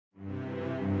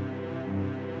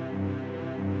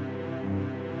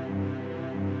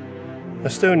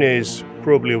Estonia is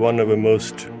probably one of the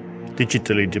most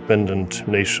digitally dependent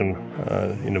nations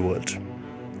in the world.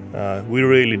 We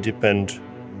really depend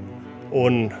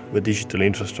on the digital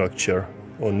infrastructure,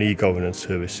 on e-governance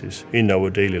services in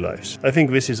our daily lives. I think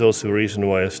this is also the reason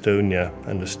why Estonia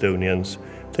and Estonians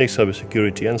take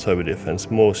cybersecurity and cyber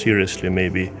defense more seriously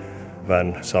maybe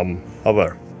than some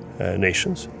other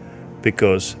nations,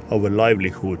 because our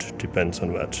livelihood depends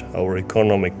on that, our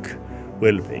economic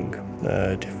well-being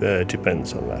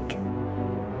depends on that.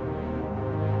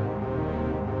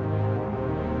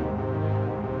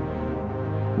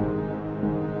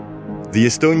 The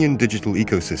Estonian digital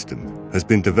ecosystem has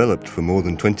been developed for more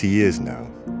than 20 years now,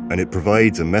 and it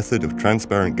provides a method of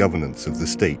transparent governance of the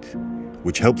state,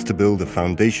 which helps to build a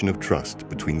foundation of trust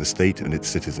between the state and its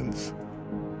citizens.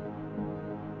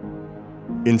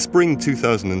 In spring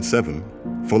 2007,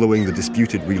 following the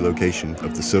disputed relocation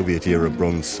of the Soviet-era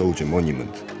bronze soldier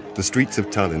monument, the streets of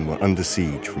Tallinn were under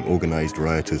siege from organized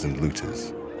rioters and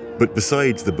looters. But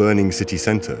besides the burning city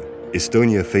center,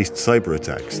 Estonia faced cyber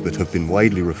attacks that have been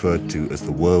widely referred to as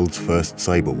the world's first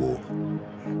cyber war.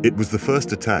 It was the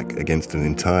first attack against an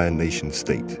entire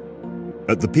nation-state.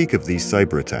 At the peak of these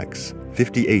cyber attacks,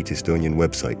 58 Estonian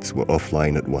websites were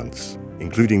offline at once,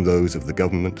 including those of the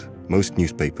government, most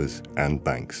newspapers, and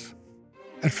banks.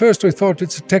 At first we thought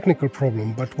it's a technical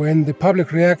problem, but when the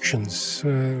public reactions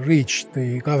reached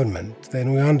the government,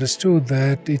 then we understood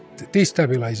that it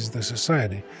destabilizes the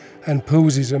society and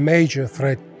poses a major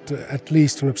threat, at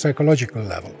least on a psychological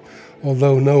level,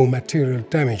 although no material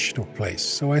damage took place.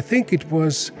 So I think it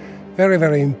was very,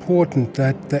 very important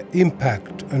that the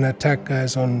impact an attack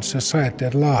has on society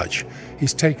at large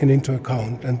is taken into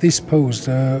account, and this posed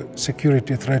a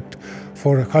security threat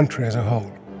for a country as a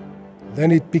whole.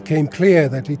 Then it became clear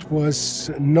that it was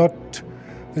not,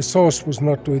 the source was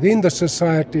not within the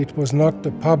society, it was not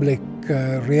the public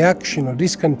reaction or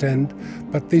discontent,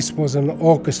 but this was an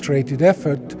orchestrated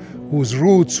effort whose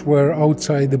roots were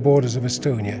outside the borders of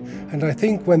Estonia. And I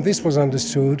think when this was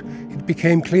understood, it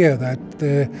became clear that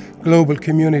the global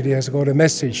community has got a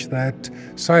message that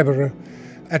cyber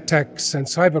attacks and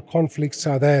cyber conflicts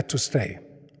are there to stay.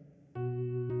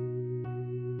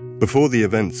 Before the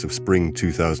events of spring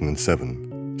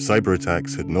 2007, cyber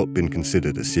attacks had not been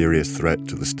considered a serious threat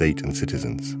to the state and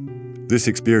citizens. This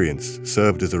experience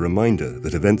served as a reminder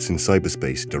that events in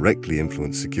cyberspace directly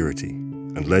influence security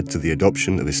and led to the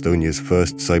adoption of Estonia's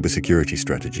first cybersecurity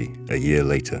strategy a year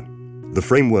later. The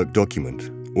framework document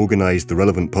organized the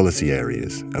relevant policy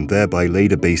areas and thereby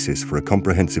laid a basis for a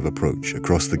comprehensive approach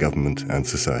across the government and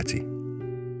society.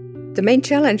 The main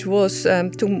challenge was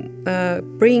to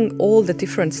bring all the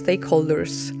different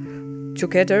stakeholders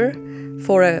together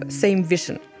for a same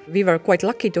vision. We were quite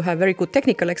lucky to have very good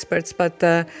technical experts, but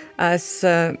as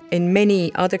in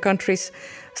many other countries,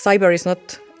 cyber is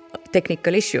not a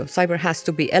technical issue. Cyber has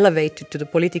to be elevated to the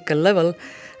political level,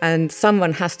 and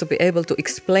someone has to be able to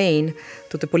explain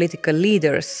to the political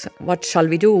leaders what shall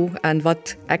we do and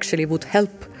what actually would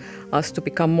help us to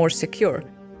become more secure.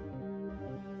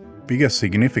 Biggest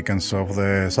significance of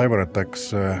the cyber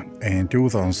attacks in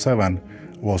 2007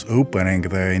 was opening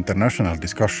the international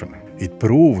discussion. It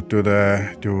proved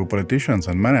to politicians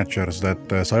and managers that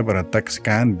cyber attacks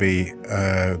can be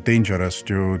dangerous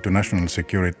to national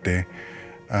security,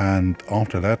 and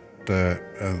after that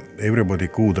everybody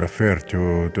could refer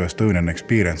to Estonian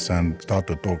experience and start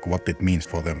to talk what it means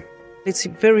for them. It's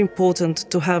very important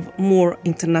to have more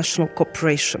international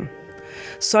cooperation.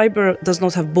 Cyber does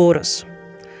not have borders.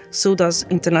 So does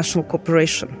international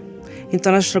cooperation.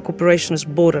 International cooperation is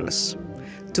borderless.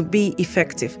 To be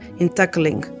effective in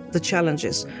tackling the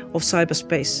challenges of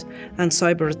cyberspace and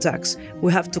cyber attacks,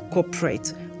 we have to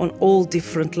cooperate on all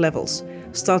different levels,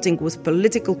 starting with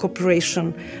political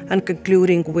cooperation and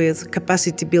concluding with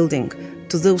capacity building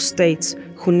to those states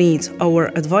who need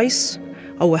our advice,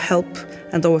 our help,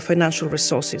 and our financial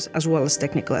resources, as well as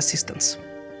technical assistance.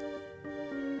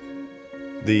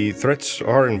 The threats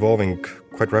are evolving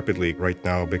quite rapidly right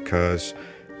now because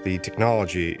the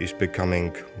technology is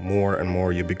becoming more and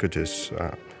more ubiquitous.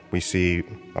 We see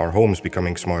our homes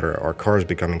becoming smarter, our cars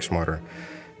becoming smarter.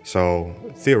 So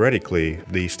theoretically,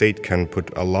 the state can put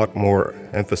a lot more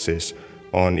emphasis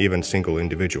on even single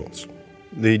individuals.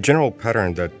 The general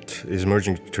pattern that is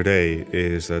emerging today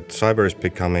is that cyber is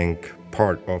becoming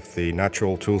part of the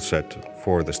natural toolset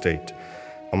for the state,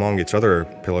 among its other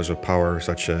pillars of power,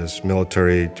 such as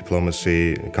military,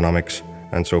 diplomacy, economics,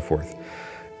 and so forth.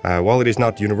 While it is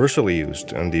not universally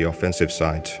used on the offensive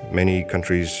side, many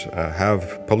countries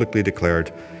have publicly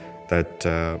declared that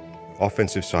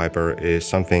offensive cyber is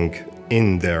something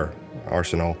in their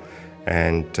arsenal,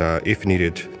 and if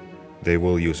needed, they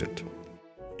will use it.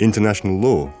 International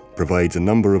law provides a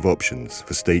number of options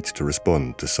for states to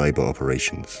respond to cyber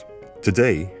operations.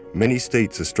 Today, many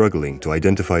states are struggling to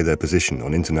identify their position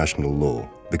on international law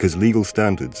because legal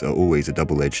standards are always a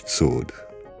double-edged sword.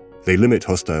 They limit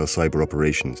hostile cyber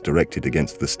operations directed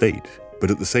against the state,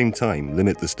 but at the same time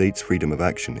limit the state's freedom of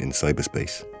action in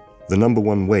cyberspace. The number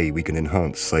one way we can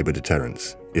enhance cyber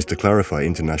deterrence is to clarify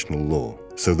international law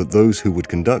so that those who would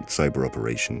conduct cyber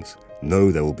operations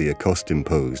know there will be a cost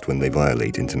imposed when they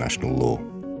violate international law.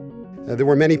 There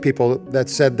were many people that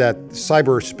said that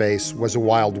cyberspace was a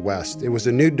Wild West. It was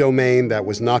a new domain that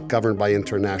was not governed by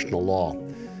international law.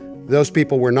 Those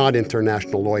people were not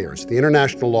international lawyers. The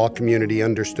international law community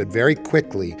understood very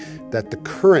quickly that the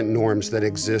current norms that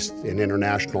exist in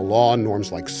international law,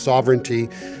 norms like sovereignty,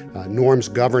 norms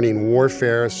governing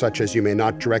warfare, such as you may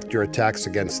not direct your attacks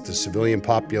against the civilian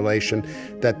population,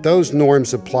 that those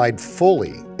norms applied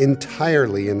fully,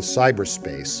 entirely in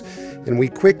cyberspace. And we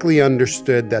quickly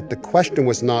understood that the question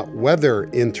was not whether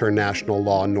international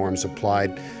law norms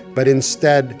applied, but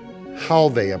instead how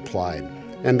they applied.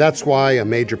 And that's why a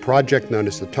major project known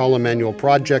as the Tala Manual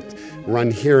Project,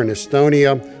 run here in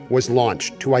Estonia, was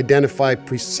launched to identify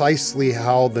precisely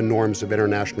how the norms of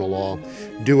international law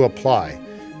do apply.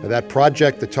 That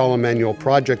project, the Tala Manual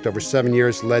Project, over 7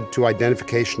 years led to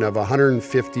identification of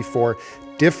 154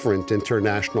 different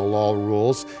international law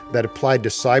rules that applied to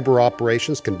cyber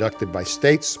operations conducted by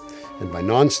states and by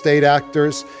non-state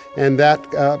actors. And that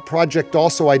project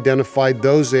also identified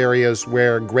those areas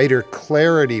where greater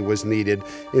clarity was needed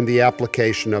in the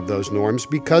application of those norms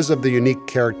because of the unique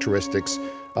characteristics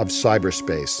of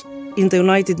cyberspace. In the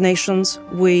United Nations,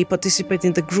 we participate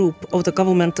in the group of the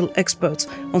governmental experts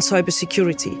on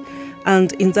cybersecurity.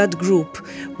 And in that group,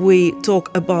 we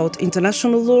talk about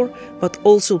international law, but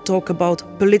also talk about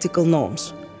political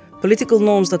norms. Political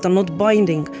norms that are not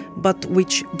binding, but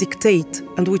which dictate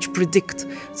and which predict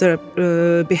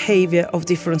the behavior of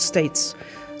different states.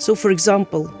 So, for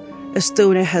example,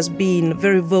 Estonia has been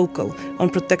very vocal on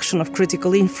protection of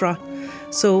critical infra.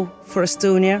 So, for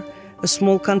Estonia, a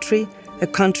small country, a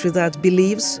country that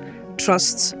believes,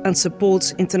 trusts and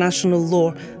supports international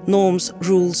law, norms,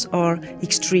 rules are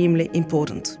extremely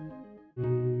important.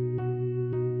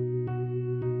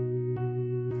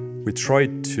 We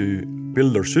tried to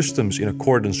build our systems in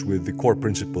accordance with the core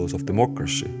principles of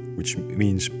democracy, which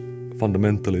means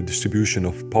fundamentally distribution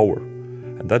of power,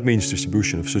 and that means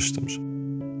distribution of systems.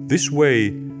 This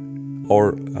way,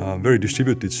 our very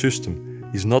distributed system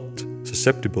is not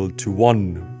susceptible to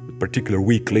one particular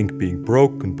weak link being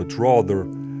broken, but rather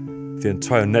the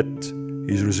entire net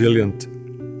is resilient,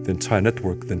 the entire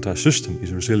network, the entire system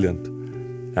is resilient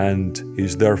and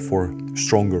is therefore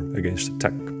stronger against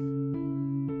attack.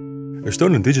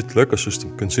 Estonian digital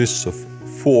ecosystem consists of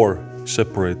 4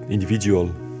 separate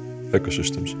individual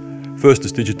ecosystems. First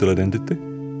is digital identity.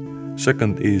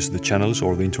 Second is the channels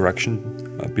or the interaction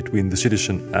between the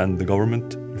citizen and the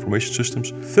government information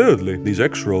systems. Thirdly, there's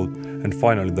X-Road, and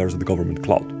finally there's the government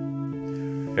cloud.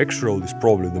 X-Road is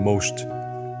probably the most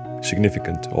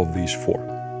significant of these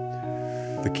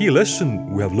 4. The key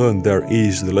lesson we have learned there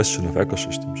is the lesson of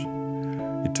ecosystems.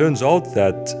 It turns out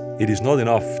that it is not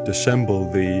enough to assemble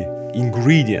the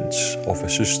ingredients of a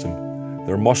system.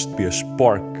 There must be a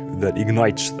spark that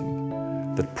ignites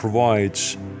them, that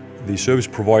provides the service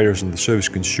providers and the service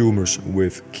consumers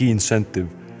with key incentive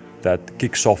that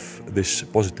kicks off this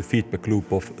positive feedback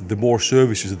loop of the more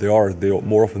services there are, the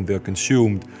more often they are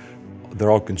consumed.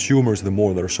 There are consumers, the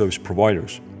more there are service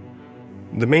providers.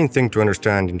 The main thing to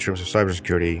understand in terms of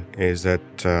cybersecurity is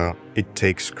that it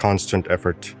takes constant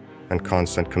effort and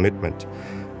constant commitment.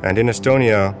 And in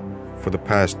Estonia, for the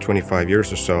past 25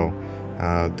 years or so,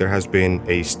 there has been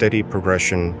a steady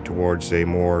progression towards a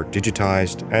more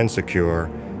digitized and secure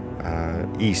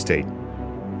e-state.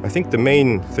 I think the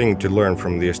main thing to learn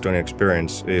from the Estonian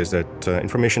experience is that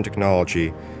information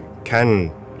technology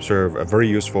can serve a very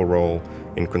useful role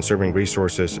in conserving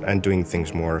resources and doing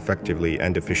things more effectively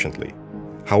and efficiently.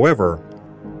 However,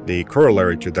 the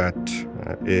corollary to that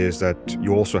is that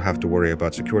you also have to worry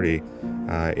about security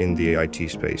in the IT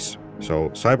space. So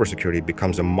cybersecurity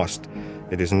becomes a must.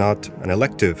 It is not an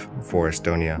elective for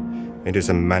Estonia. It is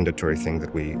a mandatory thing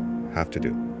that we have to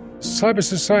do. Cyber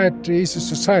society is a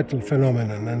societal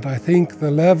phenomenon, and I think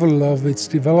the level of its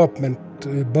development,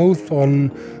 both on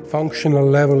functional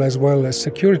level as well as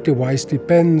security-wise,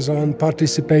 depends on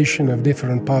participation of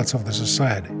different parts of the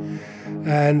society.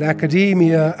 And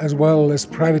academia as well as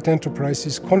private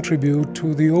enterprises contribute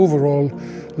to the overall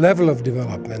level of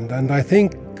development. And I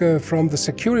think from the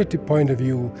security point of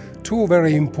view, 2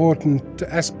 very important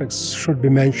aspects should be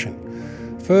mentioned.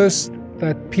 First,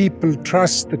 that people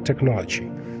trust the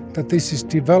technology. that this is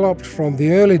developed from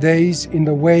the early days in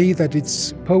a way that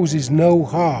it poses no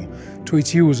harm to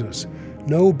its users.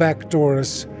 No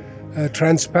backdoors,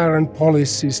 transparent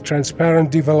policies,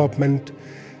 transparent development.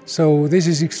 So this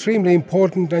is extremely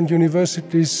important, and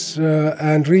universities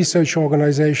and research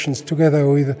organizations together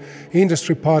with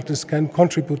industry partners can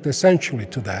contribute essentially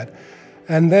to that.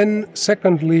 And then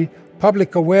secondly,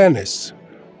 public awareness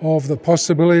of the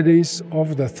possibilities,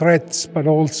 of the threats, but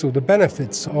also the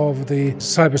benefits of the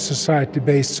cyber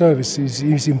society-based services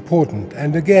is important.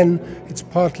 And again, it's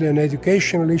partly an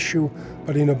educational issue,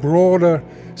 but in a broader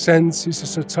sense, it's a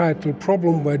societal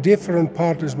problem where different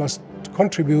partners must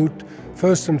contribute,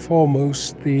 first and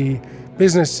foremost, the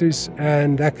businesses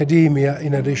and academia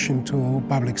in addition to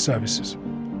public services.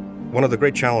 One of the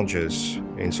great challenges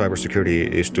in cybersecurity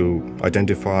is to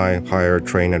identify, hire,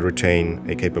 train and retain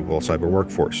a capable cyber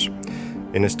workforce.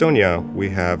 In Estonia, we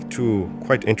have two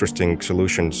quite interesting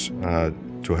solutions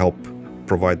to help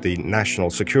provide the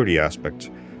national security aspect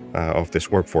of this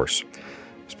workforce.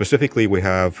 Specifically, we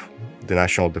have the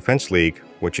National Defense League,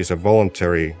 which is a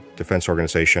voluntary defense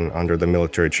organization under the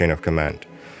military chain of command.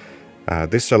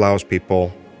 This allows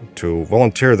people to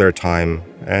volunteer their time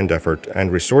and effort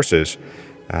and resources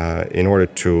in order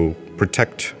to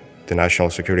protect the national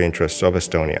security interests of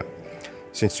Estonia.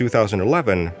 Since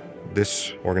 2011,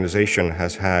 this organization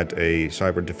has had a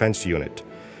cyber defense unit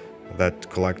that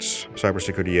collects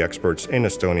cybersecurity experts in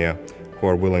Estonia who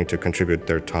are willing to contribute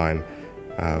their time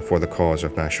for the cause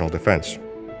of national defense.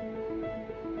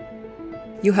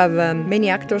 You have many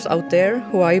actors out there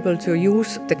who are able to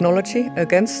use technology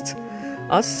against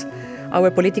us,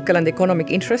 our political and economic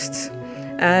interests.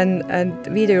 And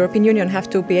we, the European Union, have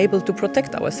to be able to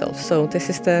protect ourselves. So this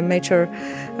is the major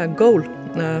goal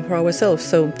for ourselves.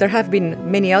 So there have been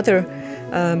many other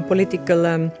political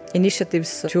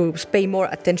initiatives to pay more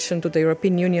attention to the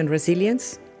European Union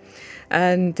resilience.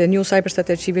 And the new cyber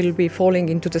strategy will be falling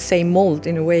into the same mold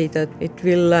in a way that it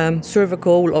will serve a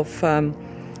goal of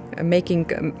making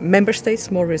member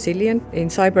states more resilient in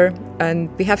cyber, and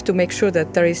we have to make sure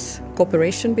that there is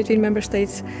cooperation between member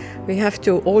states. We have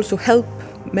to also help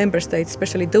member states,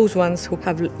 especially those ones who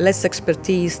have less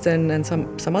expertise than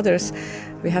some others.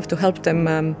 We have to help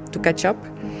them to catch up,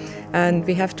 and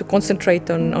we have to concentrate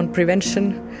on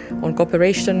prevention, on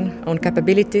cooperation, on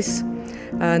capabilities,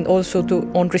 and also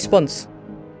on response.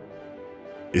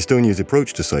 Estonia's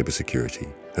approach to cybersecurity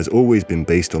has always been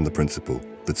based on the principle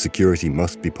that security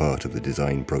must be part of the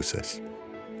design process.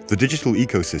 The digital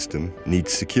ecosystem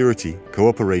needs security,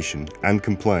 cooperation, and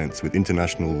compliance with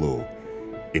international law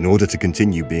in order to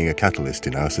continue being a catalyst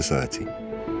in our society.